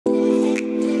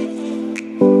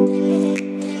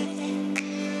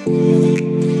Welcome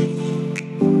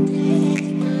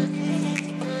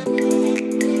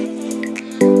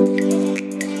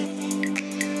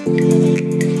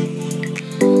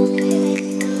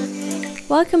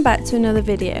back to another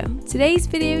video. Today's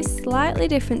video is slightly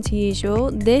different to usual.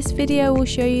 This video will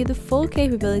show you the full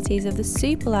capabilities of the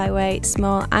super lightweight,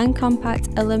 small and compact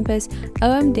Olympus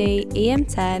OMD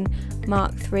E-M10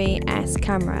 Mark III's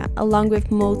camera, along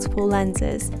with multiple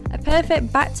lenses. A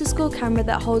perfect back-to-school camera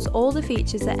that holds all the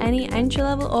features that any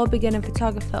entry-level or beginner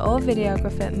photographer or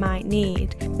videographer might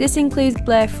need. This includes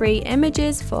blur-free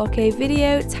images, 4K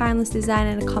video, timeless design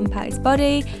and a compact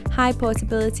body, high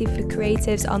portability for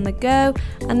creatives on the go,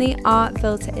 and the art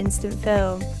filter instant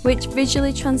film, which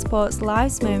visually transports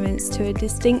life's moments to a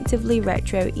distinctively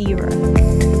retro era.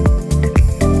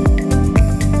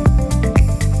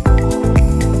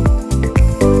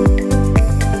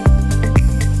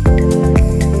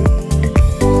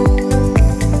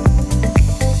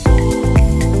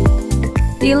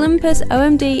 The Olympus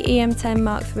OMD E-M10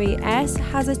 Mark III's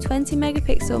has a 20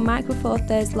 megapixel micro four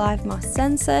thirds live MOS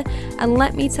sensor, and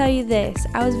let me tell you this,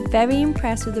 I was very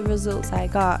impressed with the results I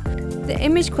got. The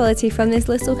image quality from this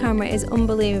little camera is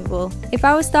unbelievable. If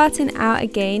I was starting out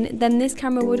again, then this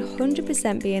camera would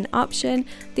 100% be an option.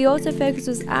 The autofocus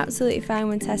was absolutely fine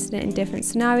when testing it in different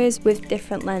scenarios with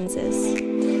different lenses.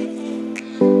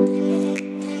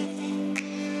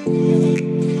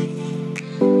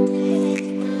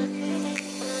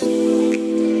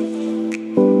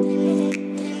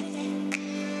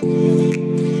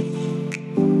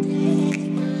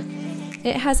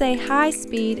 It has a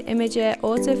high-speed imager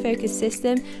autofocus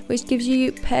system which gives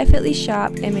you perfectly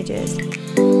sharp images.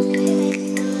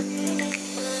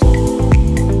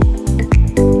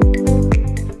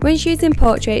 When shooting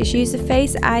portraits, use the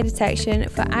face eye detection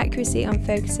for accuracy on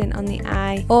focusing on the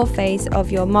eye or face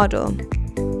of your model.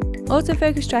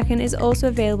 Autofocus tracking is also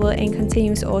available in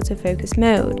continuous autofocus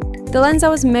mode. The lens I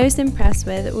was most impressed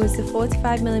with was the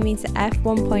 45mm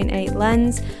f1.8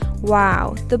 lens.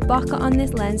 Wow, the bokeh on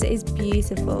this lens is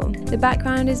beautiful. The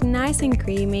background is nice and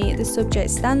creamy, the subject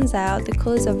stands out, the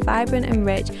colours are vibrant and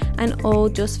rich, and all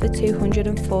just for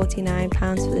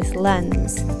 £249 for this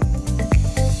lens.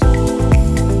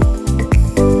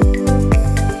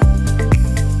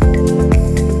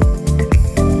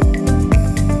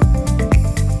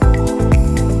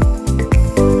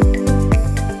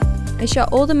 I shot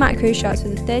all the macro shots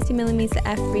with a 30mm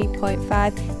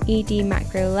f3.5 ED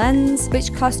macro lens,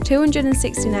 which cost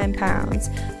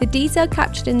 £269. The detail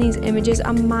captured in these images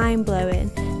are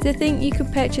mind-blowing. To think you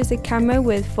could purchase a camera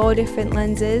with 4 different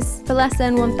lenses for less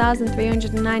than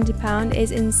 £1,390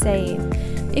 is insane.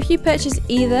 If you purchase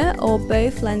either or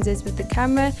both lenses with the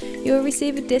camera, you will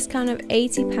receive a discount of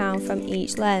 £80 from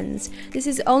each lens. This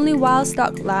is only while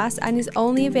stock lasts and is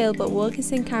only available at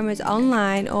Wilkinson Cameras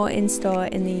online or in store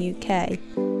in the UK.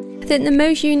 I think the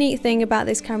most unique thing about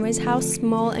this camera is how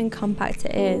small and compact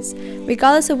it is.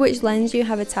 Regardless of which lens you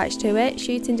have attached to it,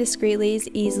 shooting discreetly is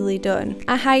easily done.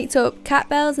 I hiked up Cat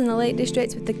Bells in the Lake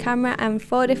District with the camera and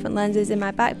 4 different lenses in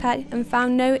my backpack and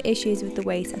found no issues with the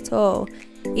weight at all.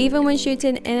 Even when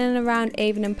shooting in and around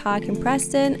Avon Park in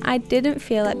Preston, I didn't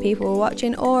feel like people were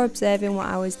watching or observing what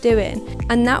I was doing,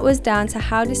 and that was down to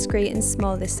how discreet and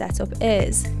small this setup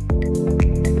is.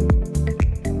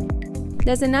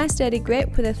 There's a nice sturdy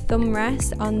grip with a thumb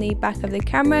rest on the back of the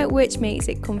camera, which makes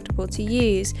it comfortable to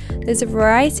use. There's a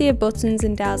variety of buttons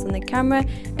and dials on the camera.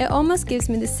 It almost gives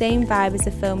me the same vibe as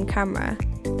a film camera.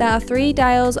 There are 3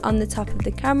 dials on the top of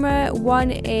the camera. One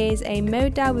is a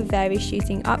mode dial with various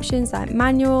shooting options like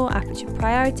manual, aperture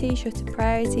priority, shutter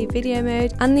priority, video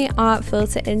mode, and the art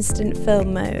filter instant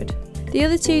film mode. The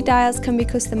other 2 dials can be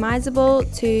customizable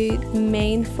to the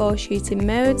main 4 shooting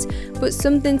modes, but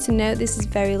something to note, this is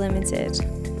very limited.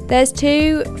 There's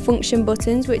 2 function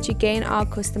buttons which again are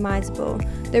customizable.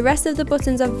 The rest of the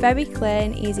buttons are very clear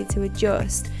and easy to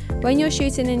adjust. When you're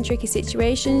shooting in tricky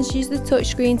situations, use the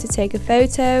touchscreen to take a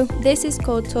photo. This is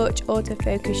called Touch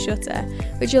Autofocus Shutter,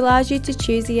 which allows you to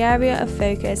choose the area of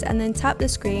focus and then tap the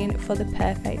screen for the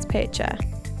perfect picture.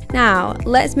 Now,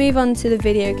 let's move on to the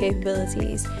video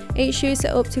capabilities. It shoots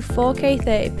at up to 4K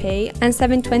 30p and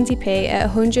 720p at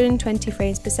 120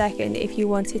 frames per second if you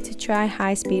wanted to try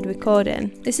high-speed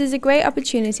recording. This is a great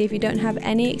opportunity if you don't have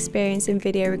any experience in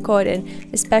video recording,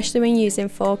 especially when using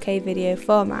 4K video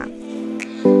format.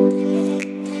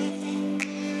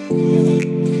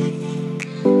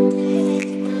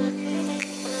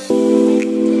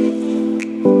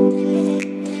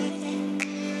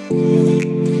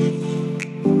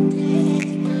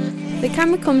 The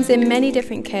camera comes in many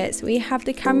different kits. We have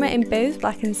the camera in both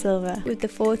black and silver with the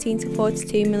 14 to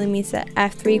 42mm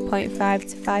f3.5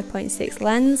 to 5.6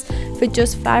 lens for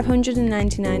just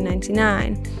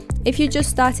 $599.99. If you're just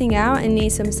starting out and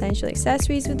need some essential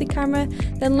accessories with the camera,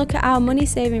 then look at our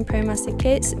money-saving ProMaster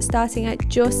kits starting at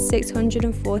just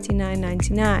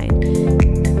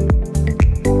 $649.99.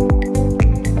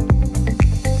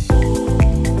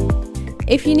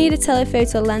 If you need a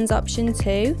telephoto lens option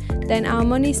too, then our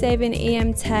money-saving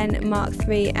E-M10 Mark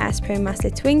III S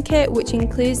ProMaster Twin Kit, which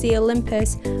includes the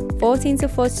Olympus 14 to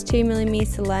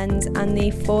 42mm lens and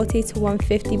the 40 to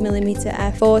 150mm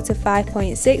f4 to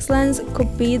 5.6 lens,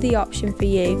 could be the option for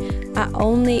you at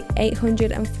only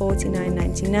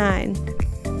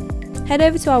 $849.99. Head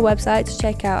over to our website to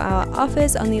check out our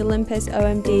offers on the Olympus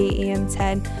OMD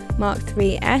E-M10 Mark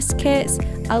III S kits.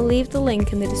 I'll leave the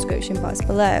link in the description box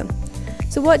below.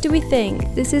 So what do we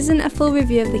think? This isn't a full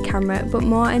review of the camera, but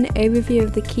more an overview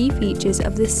of the key features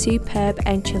of this superb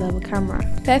entry-level camera.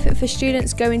 Perfect for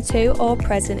students going to or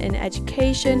present in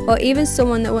education, or even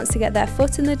someone that wants to get their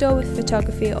foot in the door with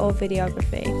photography or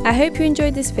videography. I hope you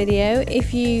enjoyed this video.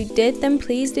 If you did, then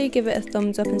please do give it a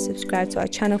thumbs up and subscribe to our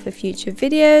channel for future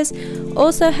videos.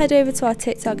 Also head over to our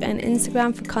TikTok and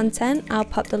Instagram for content. I'll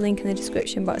pop the link in the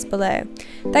description box below.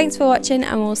 Thanks for watching,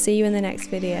 and we'll see you in the next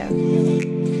video.